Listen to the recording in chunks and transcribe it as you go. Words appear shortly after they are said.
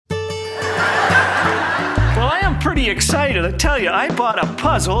pretty excited. I tell you, I bought a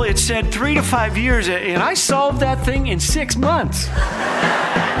puzzle. It said 3 to 5 years, and I solved that thing in 6 months.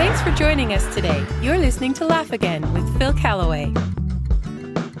 Thanks for joining us today. You're listening to Laugh Again with Phil Callaway.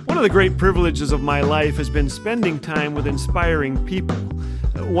 One of the great privileges of my life has been spending time with inspiring people.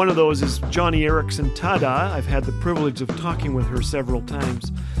 One of those is Joni Eareckson Tada. I've had the privilege of talking with her several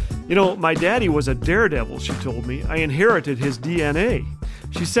times. You know, my daddy was a daredevil, she told me. I inherited his DNA.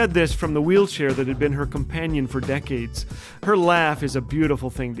 She said this from the wheelchair that had been her companion for decades. Her laugh is a beautiful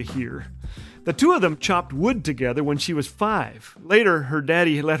thing to hear. The two of them chopped wood together when she was 5. Later, her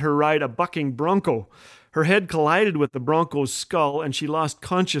daddy let her ride a bucking bronco. Her head collided with the bronco's skull and she lost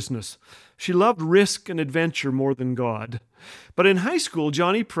consciousness. She loved risk and adventure more than God. But in high school,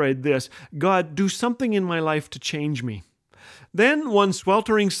 Joni prayed this: God, do something in my life to change me. Then, one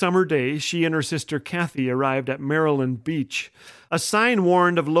sweltering summer day, she and her sister Kathy arrived at Maryland Beach. A sign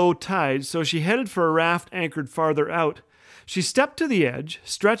warned of low tide, so she headed for a raft anchored farther out. She stepped to the edge,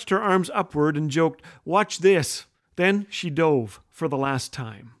 stretched her arms upward, and joked, "Watch this." Then she dove for the last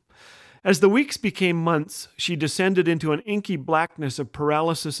time. As the weeks became months, she descended into an inky blackness of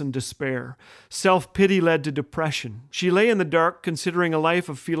paralysis and despair. Self-pity led to depression. She lay in the dark, considering a life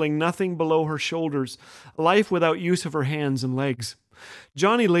of feeling nothing below her shoulders, a life without use of her hands and legs.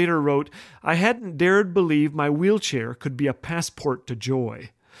 Joni later wrote, "I hadn't dared believe my wheelchair could be a passport to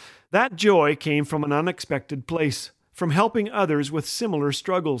joy." That joy came from an unexpected place, from helping others with similar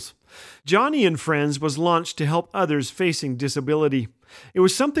struggles. Joni and Friends was launched to help others facing disability. It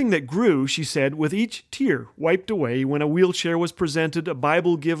was something that grew, she said, with each tear wiped away when a wheelchair was presented, a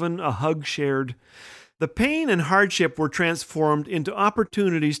Bible given, a hug shared. The pain and hardship were transformed into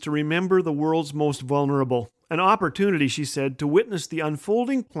opportunities to remember the world's most vulnerable. An opportunity, she said, to witness the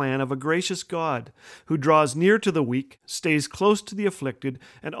unfolding plan of a gracious God who draws near to the weak, stays close to the afflicted,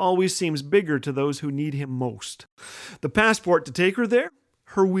 and always seems bigger to those who need him most. The passport to take her there?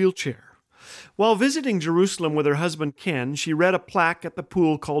 Her wheelchair. While visiting Jerusalem with her husband Ken, she read a plaque at the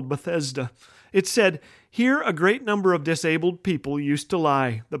pool called Bethesda. It said, "Here a great number of disabled people used to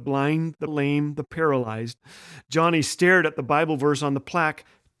lie, the blind, the lame, the paralyzed." Joni stared at the Bible verse on the plaque.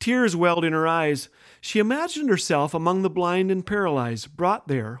 Tears welled in her eyes. She imagined herself among the blind and paralyzed, brought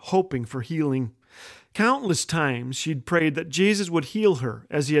there, hoping for healing. Countless times she'd prayed that Jesus would heal her,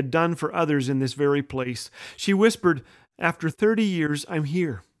 as he had done for others in this very place. She whispered, "After 30 years, I'm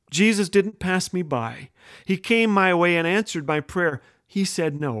here. Jesus didn't pass me by. He came my way and answered my prayer. He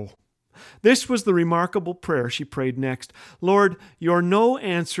said no." This was the remarkable prayer she prayed next. "Lord, your no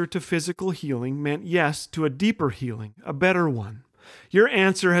answer to physical healing meant yes to a deeper healing, a better one. Your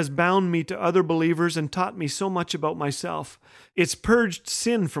answer has bound me to other believers and taught me so much about myself. It's purged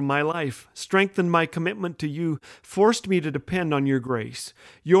sin from my life, strengthened my commitment to you, forced me to depend on your grace.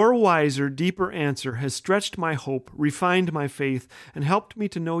 Your wiser, deeper answer has stretched my hope, refined my faith, and helped me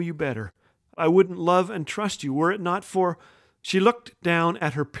to know you better. I wouldn't love and trust you were it not for..." She looked down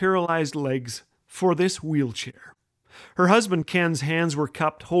at her paralyzed legs, "for this wheelchair." Her husband Ken's hands were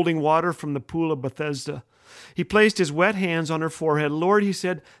cupped, holding water from the pool of Bethesda. He placed his wet hands on her forehead. "Lord," he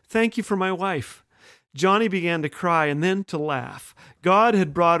said, "thank you for my wife." Joni began to cry and then to laugh. God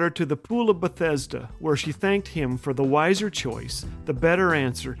had brought her to the pool of Bethesda, where she thanked him for the wiser choice, the better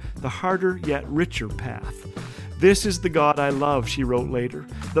answer, the harder yet richer path. "This is the God I love," she wrote later,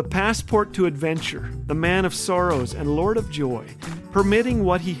 "the passport to adventure, the man of sorrows and Lord of joy, permitting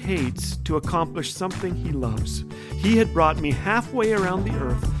what he hates to accomplish something he loves. He had brought me halfway around the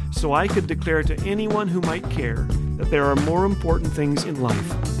earth so I could declare to anyone who might care that there are more important things in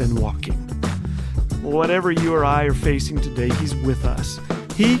life than walking." Whatever you or I are facing today, he's with us.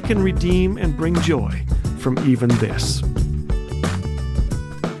 He can redeem and bring joy from even this.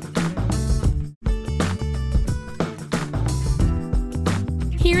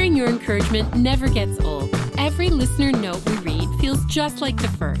 Hearing your encouragement never gets old. Every listener note we read feels just like the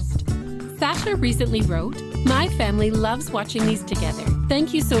first. Sasha recently wrote, "My family loves watching these together.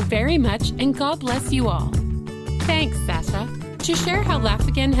 Thank you so very much, and God bless you all." Thanks, Sasha. To share how Laugh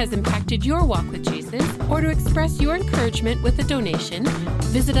Again has impacted your walk with Jesus, or to express your encouragement with a donation,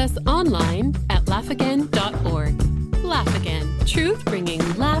 visit us online at laughagain.org. Laugh Again, truth bringing